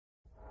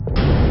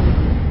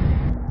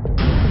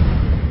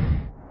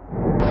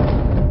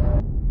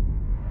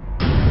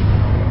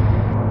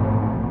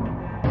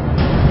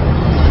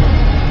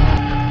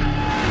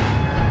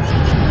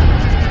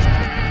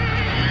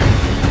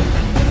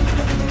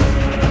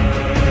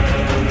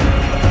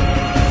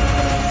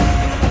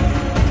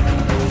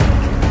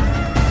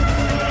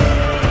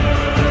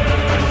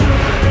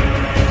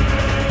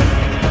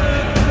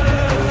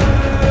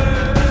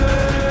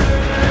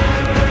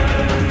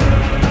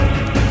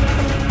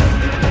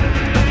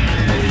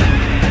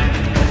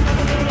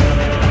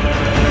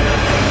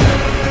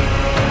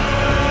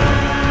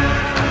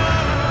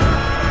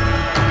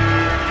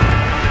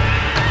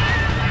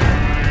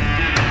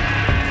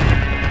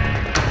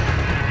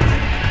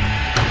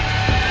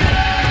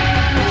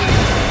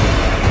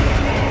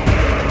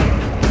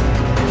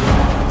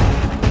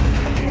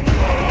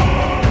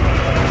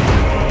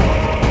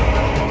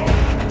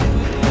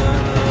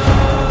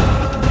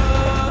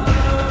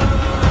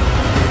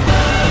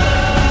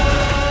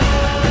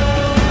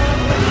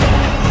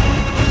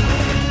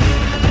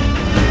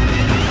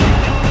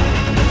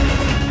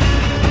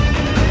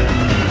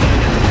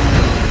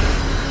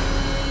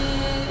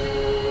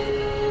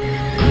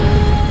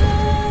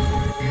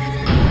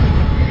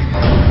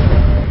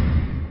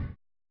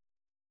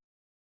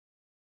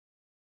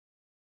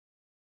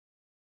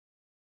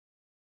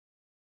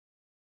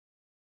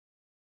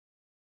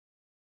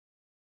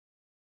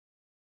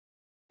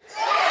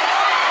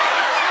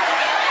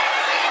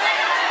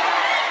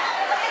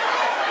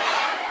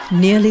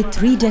Nearly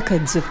 3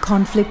 decades of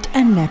conflict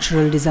and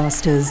natural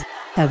disasters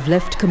have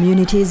left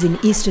communities in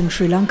eastern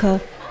Sri Lanka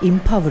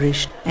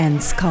impoverished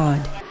and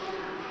scarred.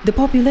 The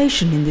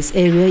population in this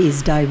area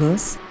is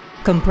diverse,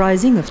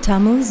 comprising of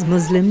Tamils,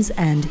 Muslims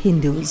and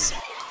Hindus.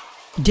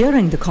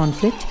 During the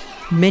conflict,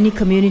 many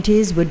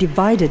communities were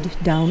divided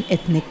down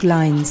ethnic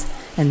lines,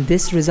 and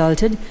this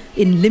resulted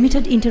in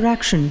limited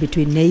interaction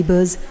between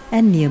neighbors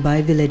and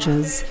nearby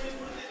villages.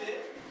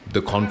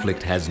 The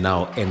conflict has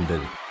now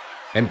ended,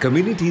 and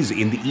communities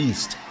in the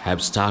east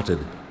have started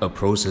a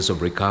process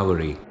of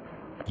recovery.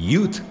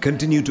 Youth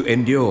continue to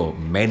endure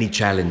many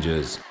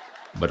challenges,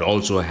 but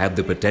also have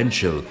the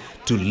potential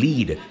to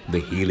lead the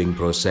healing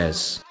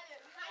process.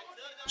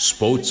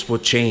 Sports for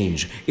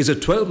Change is a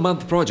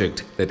 12-month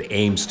project that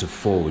aims to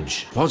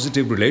forge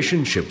positive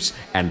relationships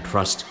and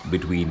trust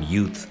between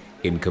youth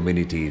in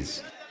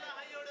communities.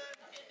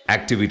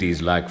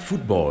 Activities like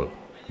football,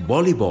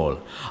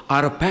 volleyball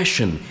are a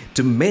passion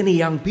to many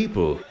young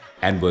people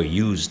and were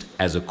used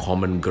as a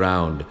common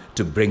ground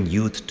to bring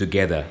youth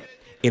together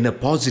in a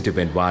positive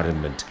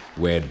environment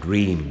where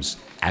dreams,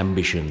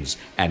 ambitions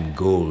and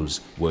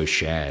goals were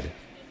shared.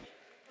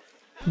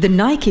 The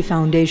Nike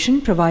Foundation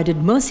provided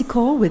Mercy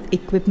Corps with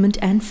equipment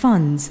and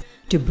funds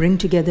to bring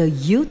together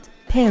youth,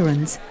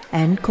 parents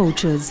and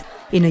coaches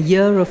in a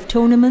year of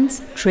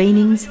tournaments,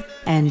 trainings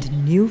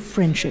and new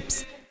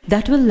friendships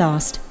that will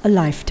last a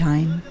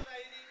lifetime.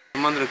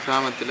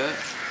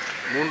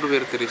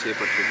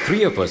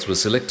 3 of us were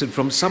selected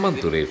from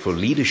Samanture for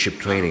leadership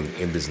training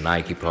in this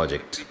Nike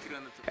project.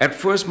 At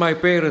first, my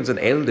parents and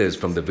elders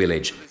from the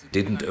village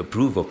didn't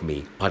approve of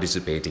me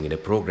participating in a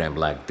program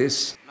like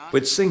this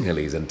with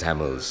Sinhalese and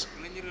Tamils.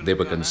 They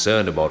were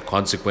concerned about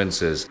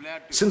consequences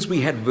since we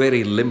had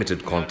very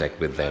limited contact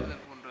with them.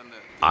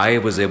 I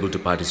was able to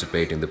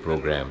participate in the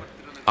program.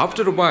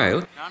 After a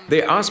while,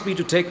 they asked me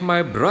to take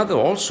my brother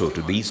also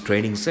to these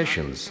training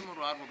sessions.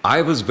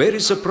 I was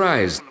very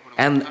surprised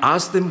and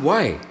asked them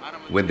why,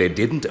 when they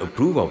didn't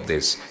approve of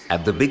this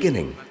at the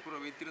beginning.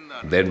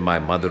 Then my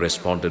mother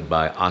responded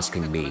by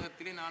asking me,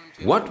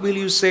 "What will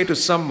you say to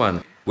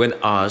someone when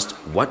asked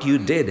what you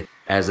did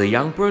as a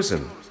young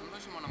person?"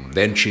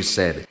 Then she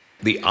said,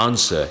 "The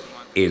answer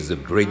is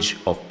the bridge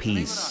of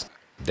peace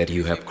that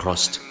you have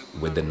crossed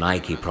with the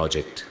Nike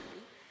project."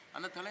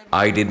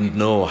 I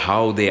didn't know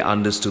how they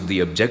understood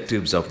the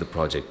objectives of the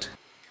project.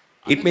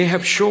 It may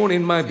have shown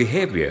in my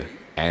behavior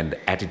and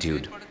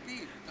attitude.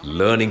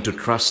 Learning to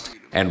trust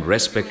and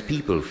respect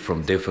people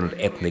from different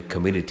ethnic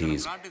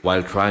communities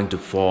while trying to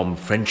form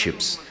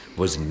friendships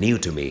was new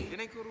to me.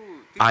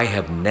 I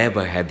have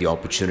never had the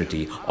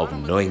opportunity of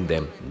knowing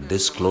them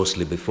this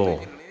closely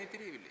before.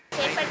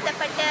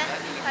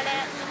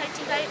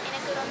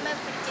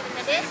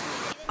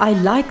 I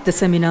like the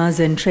seminars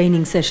and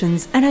training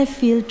sessions and I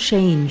feel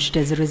changed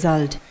as a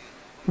result.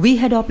 We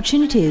had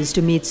opportunities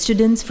to meet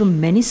students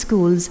from many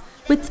schools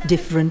with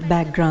different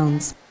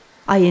backgrounds.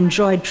 I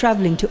enjoyed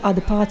traveling to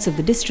other parts of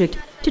the district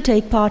to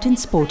take part in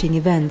sporting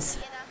events.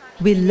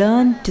 We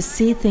learned to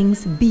see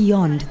things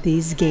beyond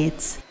these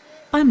gates.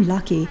 I'm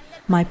lucky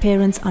my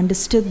parents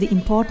understood the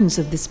importance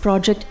of this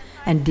project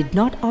and did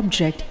not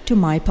object to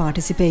my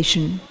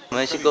participation.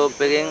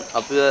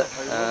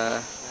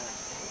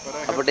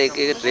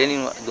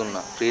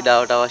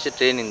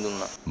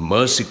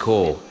 Mercy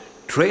Corps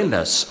trained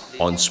us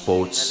on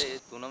sports,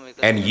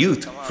 and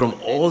youth from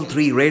all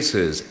 3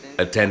 races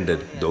attended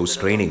those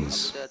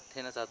trainings.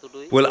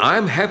 Well,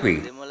 I'm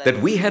happy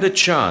that we had a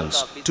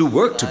chance to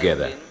work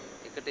together,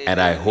 and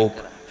I hope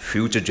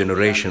future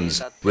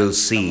generations will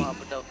see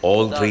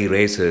all 3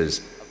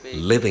 races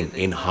living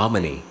in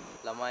harmony.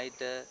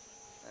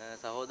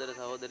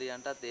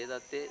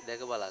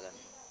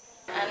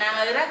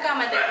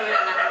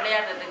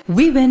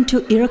 We went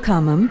to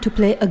Irakamam to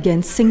play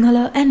against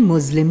Sinhala and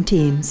Muslim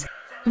teams.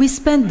 We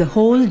spent the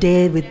whole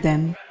day with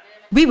them.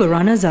 We were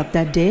runners-up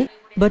that day,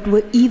 but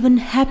were even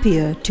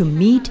happier to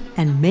meet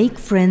and make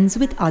friends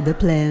with other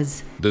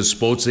players. The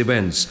sports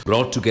events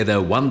brought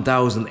together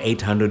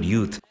 1,800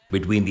 youth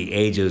between the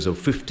ages of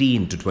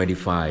 15 to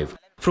 25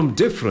 from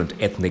different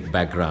ethnic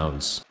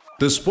backgrounds.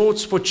 The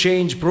Sports for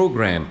Change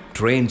program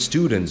trained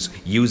students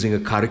using a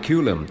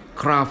curriculum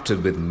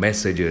crafted with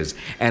messages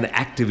and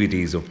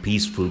activities of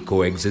peaceful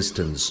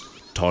coexistence,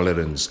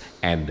 tolerance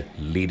and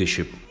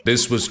leadership.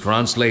 This was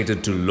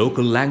translated to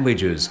local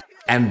languages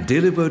and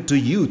delivered to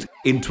youth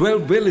in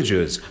 12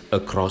 villages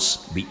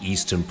across the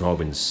eastern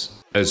province.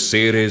 A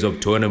series of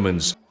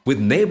tournaments with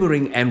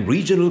neighboring and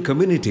regional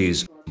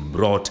communities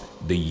brought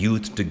the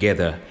youth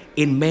together,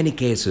 in many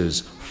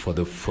cases for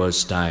the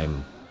first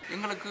time.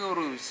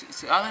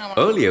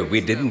 Earlier, we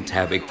didn't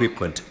have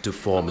equipment to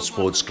form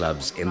sports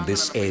clubs in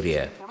this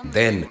area.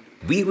 Then,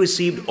 we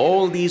received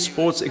all these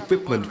sports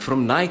equipment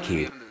from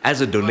Nike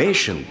as a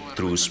donation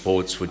through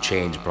Sports for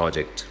Change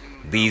project.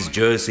 These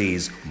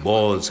jerseys,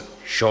 balls,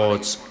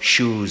 shorts,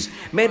 shoes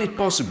made it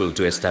possible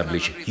to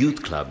establish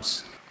youth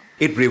clubs.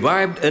 It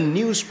revived a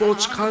new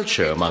sports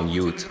culture among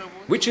youth,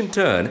 which in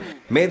turn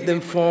made them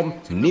form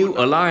new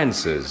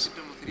alliances,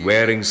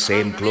 wearing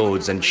same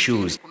clothes and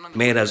shoes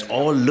made us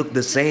all look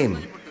the same.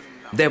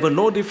 There were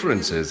no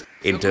differences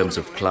in terms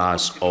of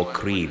class or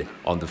creed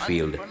on the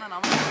field.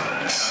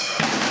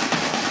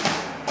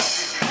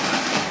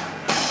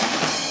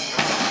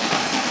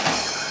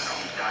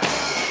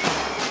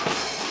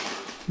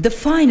 The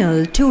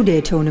final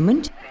two-day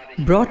tournament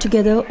brought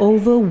together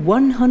over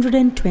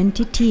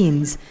 120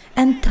 teams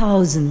and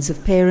thousands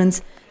of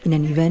parents in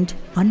an event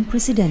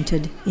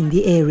unprecedented in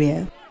the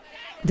area.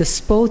 The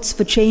Sports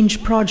for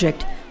Change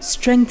project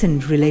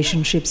strengthened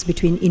relationships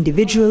between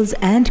individuals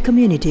and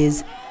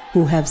communities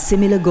who have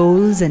similar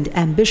goals and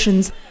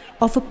ambitions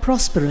of a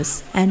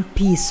prosperous and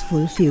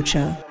peaceful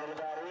future.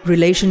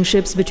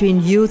 Relationships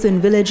between youth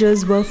and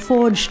villagers were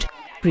forged,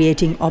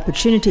 creating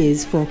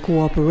opportunities for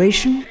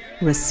cooperation,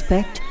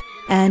 respect,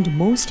 and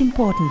most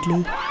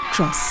importantly,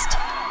 trust.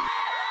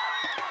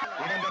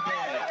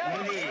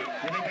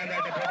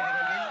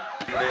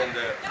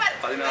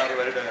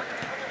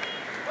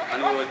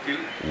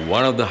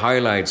 One of the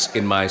highlights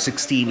in my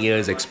 16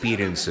 years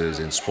experiences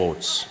in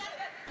sports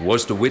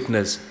was to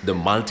witness the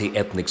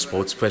multi-ethnic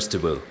sports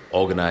festival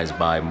organized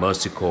by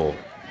Mercy Corps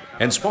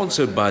and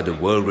sponsored by the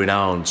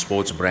world-renowned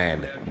sports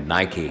brand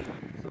Nike.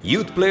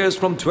 Youth players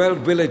from 12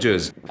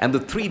 villages and the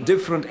 3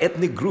 different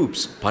ethnic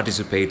groups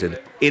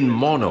participated in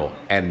mono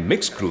and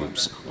mixed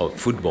groups of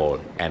football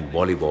and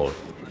volleyball.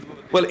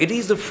 Well, it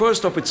is the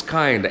first of its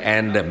kind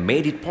and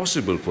made it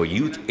possible for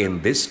youth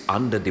in this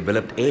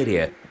underdeveloped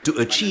area to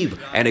achieve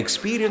and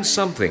experience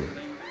something,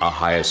 a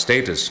higher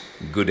status,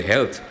 good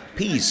health,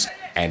 peace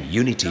and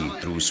unity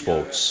through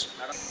sports.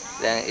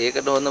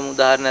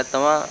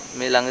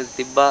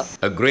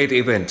 A great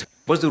event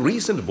was the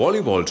recent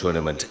volleyball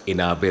tournament in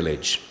our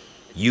village.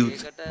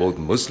 Youth, both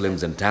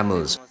Muslims and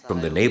Tamils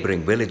from the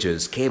neighboring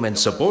villages came and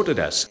supported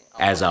us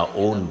as our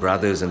own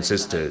brothers and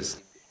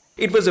sisters.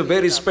 It was a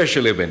very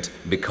special event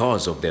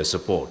because of their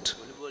support.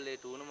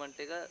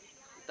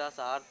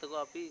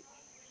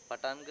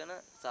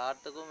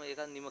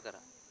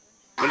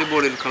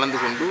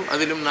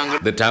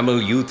 The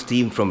Tamil youth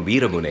team from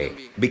Veeramune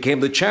became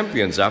the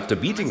champions after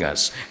beating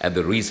us at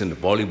the recent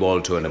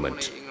volleyball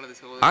tournament.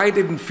 I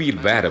didn't feel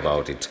bad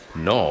about it,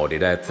 nor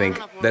did I think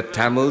that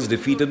Tamils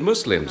defeated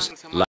Muslims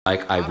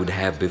like I would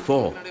have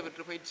before.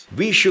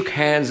 We shook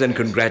hands and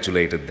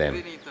congratulated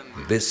them.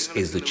 This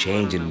is the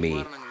change in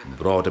me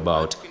brought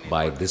about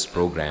by this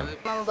program.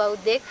 I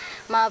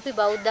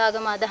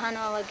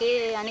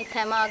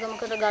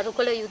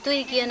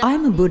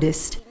am a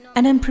Buddhist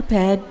and am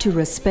prepared to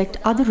respect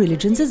other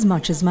religions as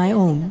much as my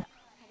own.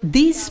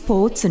 These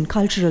sports and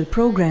cultural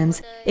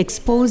programs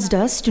exposed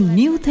us to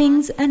new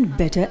things and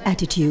better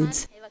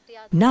attitudes.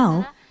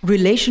 Now,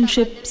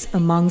 relationships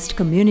amongst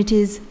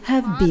communities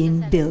have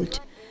been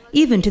built,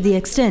 even to the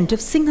extent of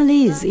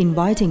Sinhalese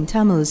inviting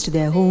Tamils to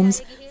their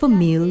homes for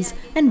meals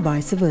and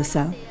vice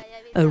versa.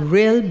 A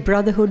real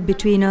brotherhood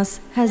between us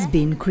has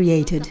been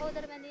created.